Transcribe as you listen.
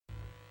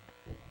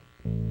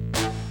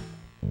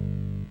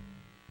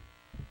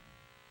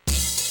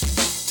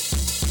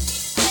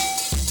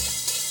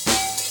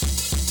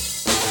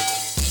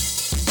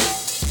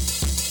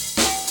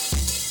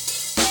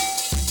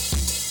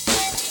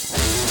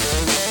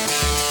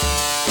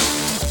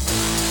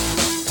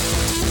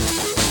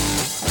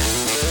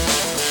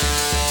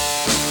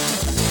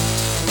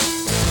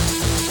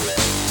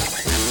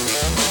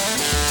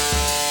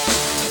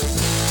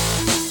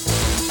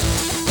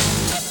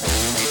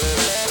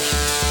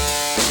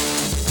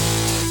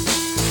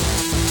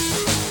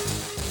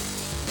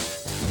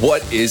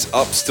What is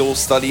up, Still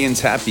Studying's?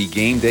 Happy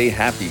game day,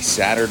 happy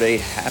Saturday,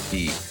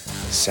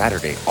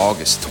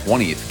 August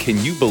 20th.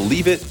 Can you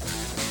believe it?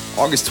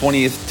 August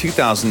 20th,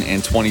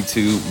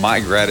 2022.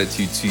 My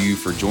gratitude to you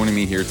for joining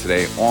me here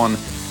today on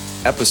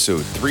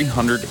episode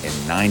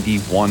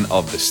 391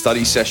 of the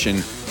study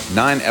session.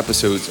 9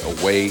 episodes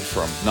away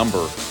from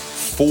number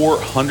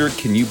 400.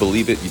 Can you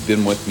believe it? You've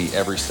been with me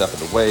every step of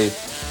the way.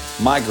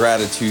 My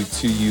gratitude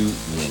to you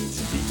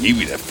means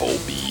beautiful,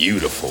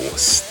 beautiful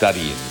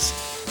studyings.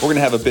 We're going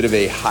to have a bit of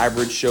a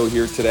hybrid show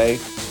here today.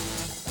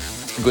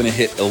 I'm going to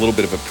hit a little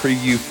bit of a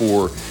preview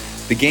for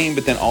the game,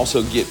 but then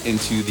also get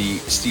into the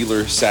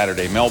Steelers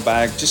Saturday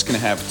mailbag. Just going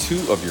to have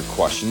 2 of your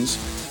questions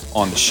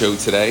on the show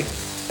today,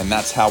 and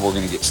that's how we're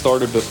going to get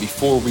started. But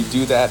before we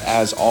do that,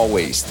 as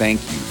always,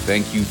 thank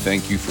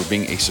you for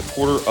being a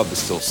supporter of the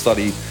Still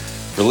Study,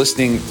 for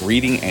listening,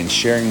 reading, and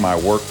sharing my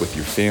work with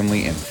your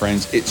family and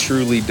friends. It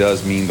truly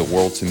does mean the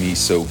world to me,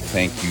 so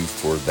thank you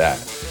for that.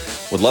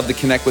 Would love to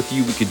connect with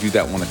you. We could do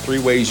that one of 3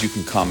 ways. You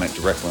can comment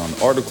directly on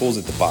the articles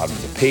at the bottom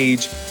of the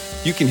page.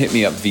 You can hit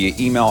me up via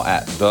email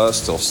at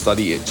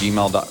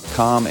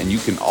thestillstudy@gmail.com, and you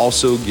can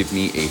also give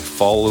me a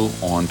follow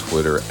on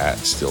Twitter at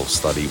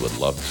stillstudy. Would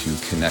love to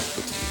connect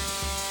with you.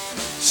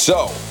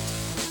 So,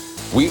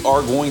 we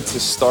are going to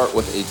start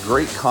with a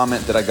great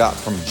comment that I got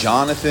from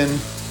Jonathan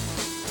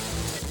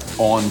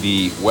on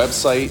the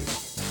website.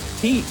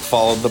 He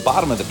followed the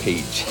bottom of the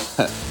page.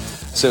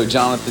 So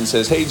Jonathan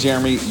says, "Hey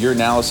Jeremy, your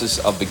analysis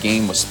of the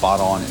game was spot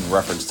on in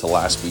reference to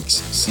last week's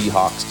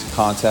Seahawks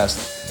contest.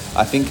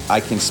 I think I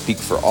can speak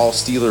for all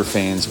Steeler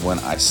fans when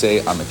I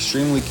say I'm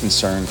extremely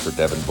concerned for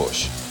Devin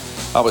Bush.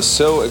 I was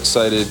so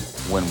excited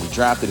when we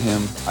drafted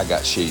him. I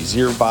got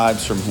Shazier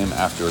vibes from him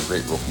after a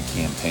great rookie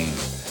campaign.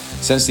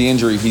 Since the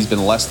injury, he's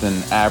been less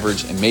than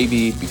average, and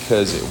maybe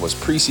because it was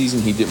preseason,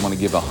 he didn't want to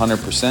give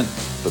 100%,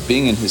 but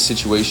being in his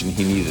situation,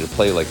 he needed to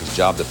play like his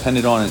job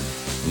depended on it,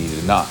 and he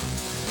did not.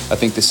 I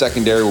think the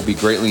secondary will be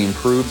greatly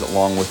improved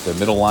along with the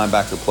middle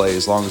linebacker play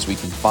as long as we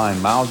can find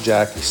Miles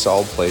Jack, a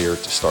solid player,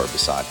 to start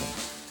beside him.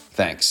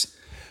 Thanks."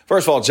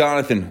 First of all,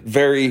 Jonathan,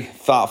 very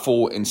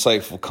thoughtful,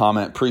 insightful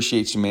comment.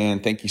 Appreciate you,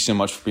 man. Thank you so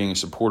much for being a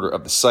supporter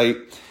of the site.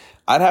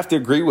 I'd have to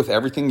agree with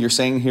everything you're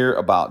saying here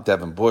about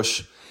Devin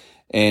Bush.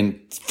 And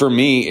for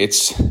me,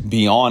 it's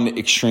beyond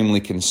extremely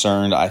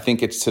concerned. I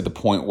think it's to the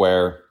point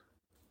where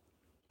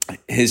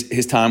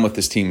his time with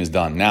this team is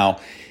done. Now,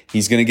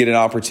 he's going to get an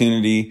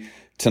opportunity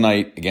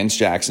tonight against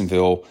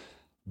Jacksonville,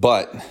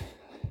 but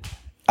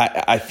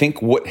I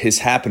think what has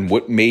happened,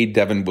 what made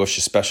Devin Bush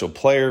a special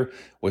player,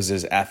 was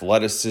his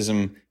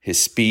athleticism,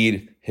 his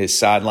speed, his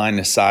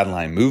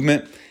sideline-to-sideline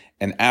movement.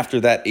 And after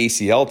that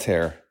ACL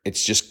tear,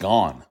 it's just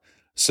gone.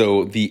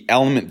 So the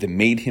element that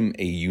made him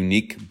a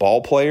unique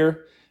ball player,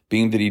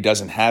 being that he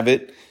doesn't have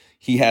it,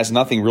 he has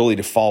nothing really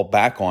to fall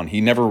back on.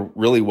 He never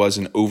really was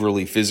an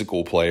overly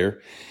physical player.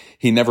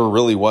 He never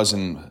really was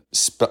a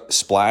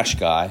splash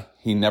guy.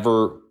 He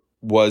never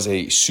was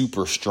a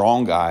super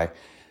strong guy.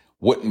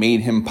 What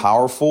made him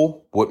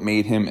powerful, what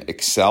made him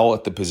excel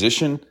at the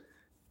position,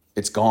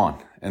 it's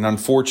gone. And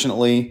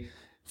unfortunately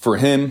for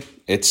him,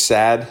 it's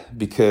sad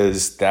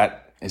because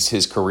that is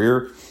his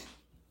career.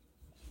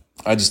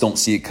 I just don't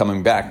see it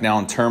coming back. Now,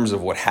 in terms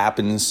of what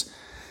happens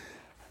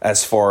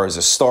as far as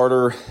a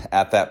starter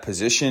at that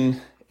position,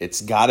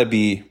 it's got to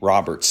be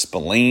Robert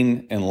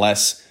Spillane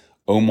unless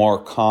Omar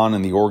Khan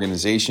and the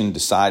organization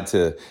decide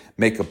to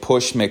make a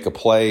push, make a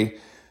play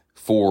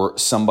for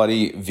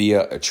somebody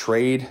via a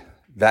trade.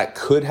 That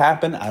could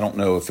happen. I don't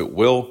know if it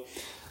will.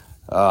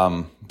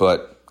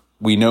 But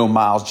we know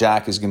Miles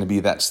Jack is going to be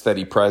that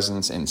steady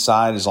presence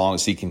inside as long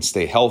as he can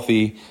stay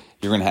healthy.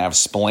 You're going to have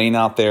Spillane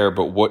out there,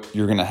 but what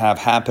you're going to have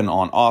happen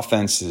on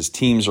offense is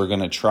teams are going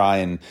to try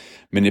and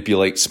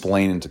manipulate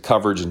Spillane into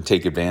coverage and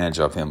take advantage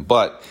of him.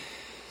 But,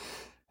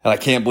 and I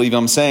can't believe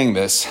I'm saying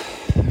this,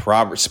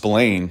 Robert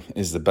Spillane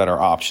is the better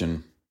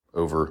option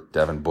over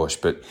Devin Bush.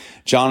 But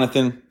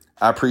Jonathan,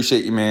 I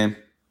appreciate you, man.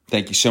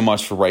 Thank you so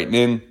much for writing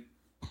in,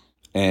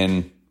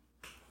 and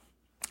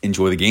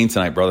enjoy the game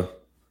tonight, brother.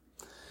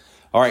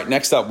 All right,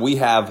 next up, we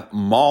have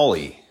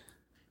Molly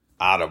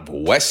out of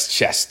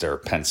Westchester,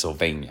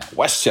 Pennsylvania.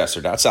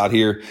 Westchester, that's out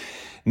here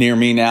near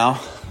me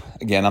now.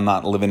 Again, I'm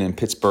not living in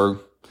Pittsburgh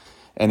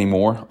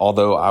anymore,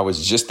 although I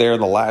was just there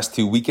the last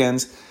 2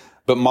 weekends.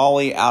 But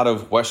Molly out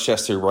of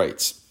Westchester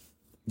writes,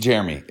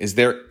 "Jeremy, is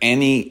there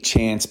any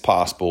chance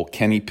possible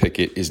Kenny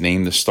Pickett is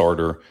named the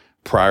starter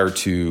prior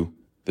to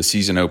the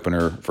season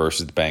opener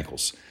versus the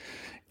Bengals?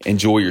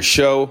 Enjoy your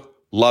show.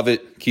 Love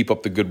it. Keep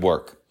up the good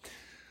work."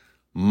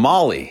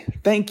 Molly,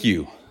 thank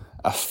you.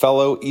 A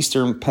fellow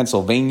Eastern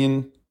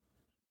Pennsylvanian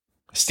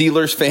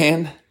Steelers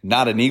fan,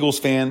 not an Eagles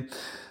fan.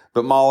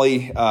 But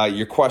Molly,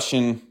 your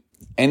question,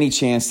 any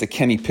chance that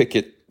Kenny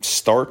Pickett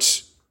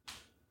starts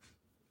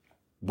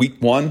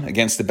week 1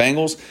 against the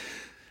Bengals?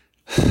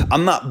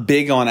 I'm not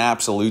big on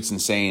absolutes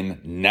and saying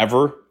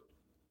never.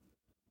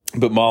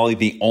 But Molly,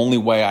 the only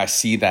way I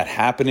see that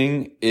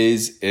happening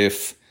is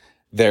if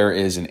there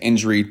is an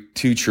injury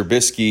to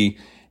Trubisky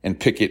and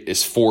Pickett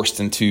is forced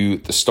into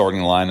the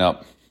starting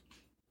lineup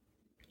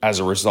as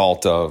a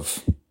result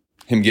of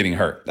him getting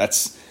hurt.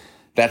 That's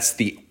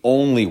the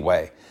only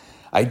way.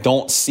 I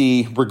don't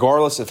see,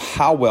 regardless of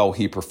how well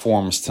he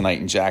performs tonight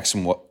in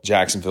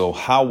Jacksonville,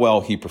 how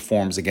well he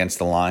performs against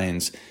the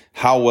Lions,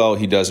 how well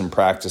he does in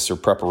practice or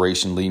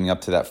preparation leading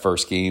up to that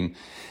first game,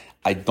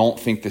 I don't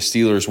think the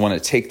Steelers want to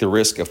take the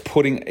risk of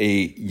putting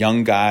a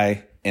young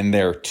guy in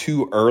there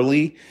too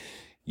early.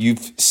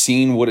 You've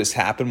seen what has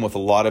happened with a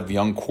lot of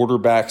young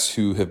quarterbacks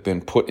who have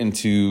been put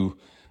into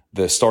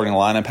the starting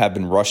lineup, have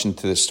been rushed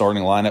into the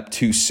starting lineup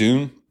too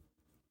soon.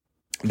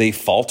 They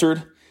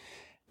faltered,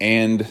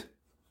 and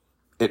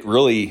it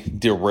really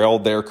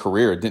derailed their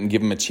career. It didn't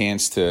give them a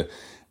chance to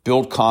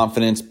build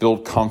confidence,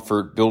 build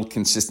comfort, build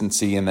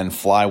consistency, and then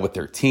fly with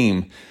their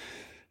team.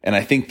 And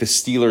I think the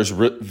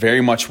Steelers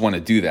very much want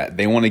to do that.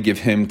 They want to give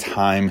him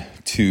time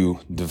to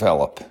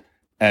develop.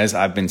 As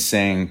I've been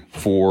saying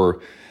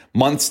for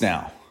months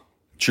now,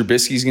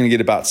 Trubisky's going to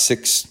get about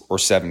 6 or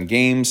 7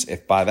 games.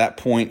 If by that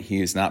point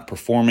he is not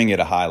performing at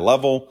a high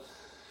level,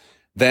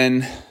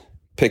 then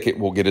Pickett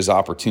will get his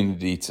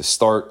opportunity to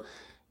start.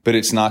 But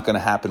it's not going to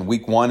happen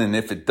week 1. And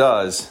if it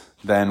does,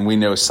 then we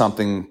know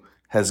something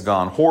has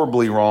gone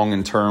horribly wrong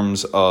in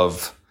terms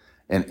of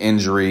an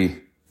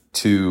injury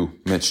to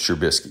Mitch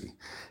Trubisky.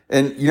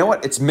 And you know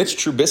what? It's Mitch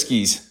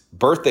Trubisky's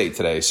birthday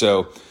today.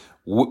 So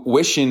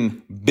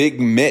wishing Big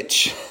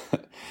Mitch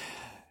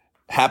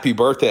happy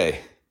birthday.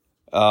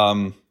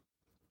 I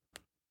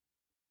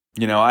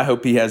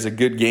hope he has a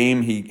good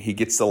game. He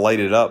gets to light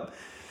it up.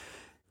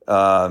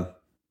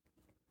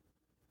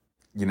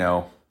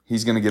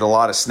 He's going to get a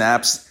lot of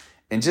snaps.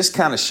 And just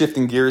kind of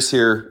shifting gears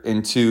here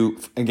into,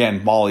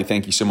 again, Molly,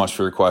 thank you so much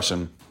for your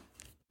question.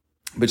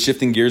 But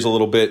shifting gears a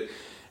little bit,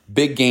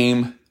 big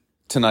game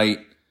tonight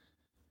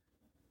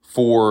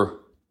for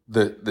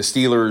the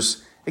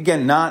Steelers.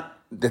 Again, not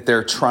that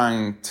they're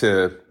trying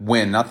to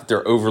win, not that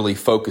they're overly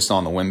focused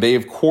on the win. They,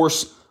 of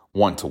course,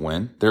 want to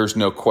win. There's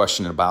no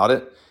question about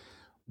it.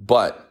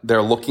 But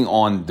they're looking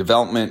on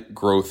development,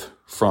 growth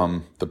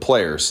from the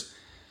players.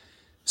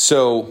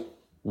 So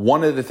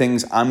one of the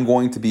things I'm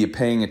going to be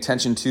paying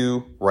attention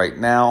to right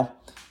now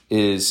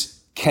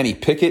is Kenny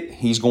Pickett.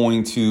 He's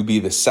going to be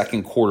the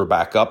second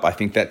quarterback up. I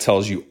think that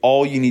tells you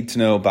all you need to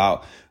know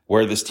about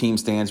where this team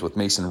stands with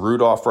Mason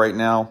Rudolph right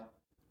now.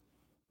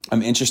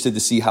 I'm interested to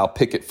see how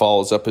Pickett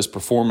follows up his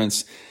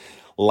performance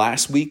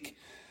last week,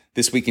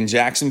 this week in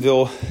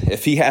Jacksonville.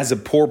 If he has a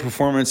poor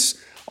performance,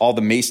 all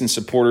the Mason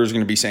supporters are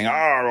going to be saying,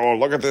 oh,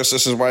 look at this.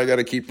 This is why I got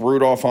to keep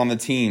Rudolph on the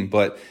team.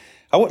 But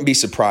I wouldn't be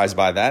surprised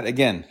by that.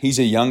 Again, he's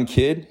a young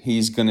kid.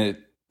 He's going to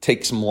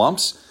take some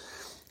lumps,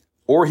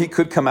 or he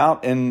could come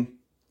out and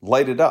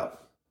light it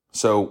up.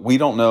 So we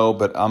don't know,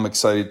 but I'm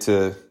excited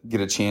to get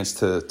a chance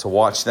to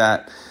watch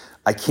that.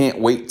 I can't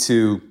wait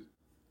to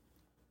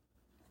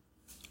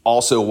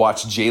also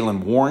watch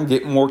Jaylen Warren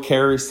get more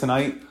carries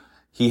tonight.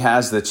 He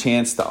has the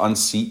chance to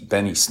unseat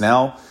Benny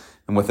Snell.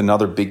 And with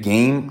another big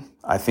game,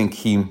 I think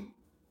he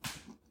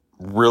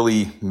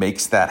really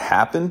makes that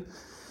happen.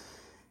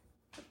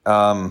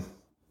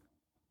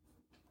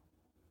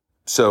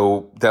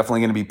 So definitely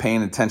going to be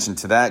paying attention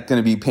to that.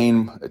 Going to be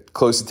paying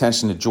close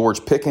attention to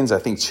George Pickens. I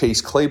think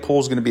Chase Claypool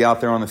is going to be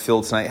out there on the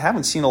field tonight.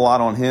 Haven't seen a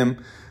lot on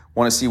him.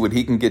 Want to see what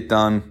he can get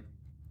done.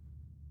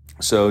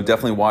 So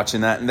definitely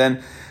watching that. And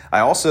then I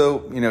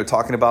also,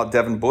 talking about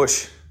Devin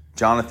Bush,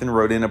 Jonathan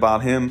wrote in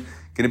about him.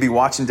 Going to be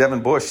watching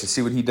Devin Bush to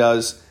see what he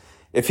does.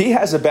 If he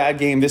has a bad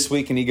game this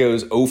week and he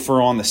goes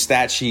 0 on the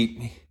stat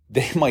sheet,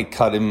 they might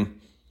cut him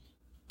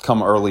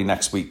come early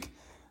next week.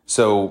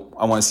 So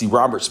I want to see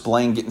Robert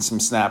Spillane getting some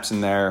snaps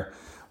in there,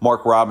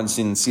 Mark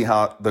Robinson, see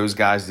how those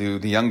guys do.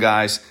 The young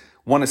guys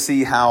want to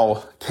see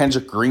how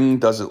Kendrick Green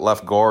does at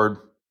left guard.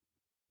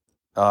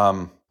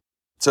 So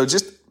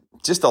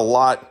just a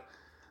lot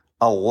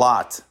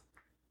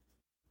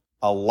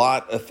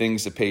of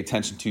things to pay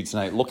attention to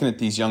tonight. Looking at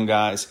these young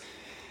guys,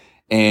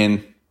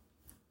 and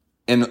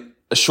in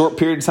a short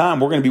period of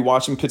time, we're going to be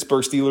watching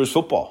Pittsburgh Steelers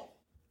football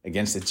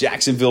against the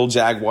Jacksonville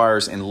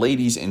Jaguars. And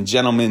ladies and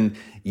gentlemen,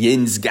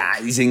 yins,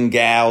 guys and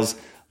gals,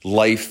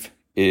 life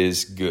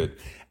is good.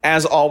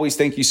 As always,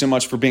 thank you so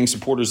much for being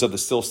supporters of the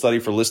Still Study,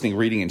 for listening,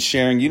 reading, and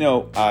sharing.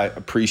 I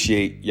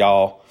appreciate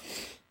y'all.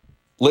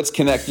 Let's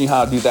connect. You know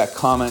how to do that.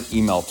 Comment,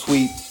 email,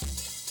 tweet.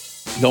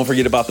 Don't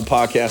forget about the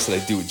podcast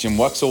that I do with Jim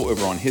Wexel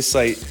over on his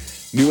site.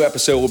 New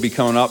episode will be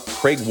coming up.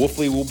 Craig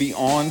Wolfley will be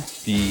on,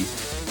 the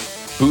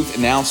booth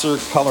announcer,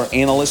 color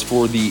analyst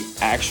for the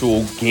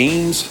actual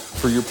games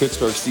for your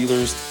Pittsburgh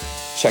Steelers.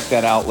 Check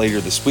that out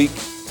later this week.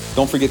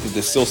 Don't forget that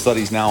the Still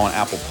Study is now on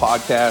Apple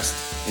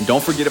Podcasts. And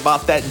don't forget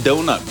about that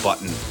donut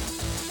button,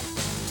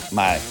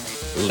 my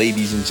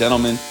ladies and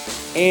gentlemen.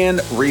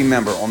 And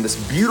remember, on this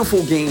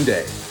beautiful game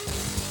day,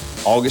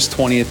 August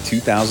 20th,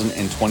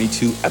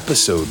 2022,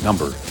 episode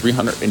number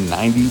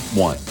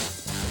 391,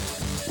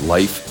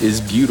 life is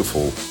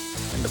beautiful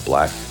in the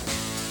black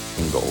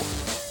and gold.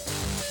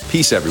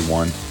 Peace,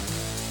 everyone.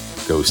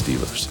 Go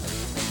Steelers.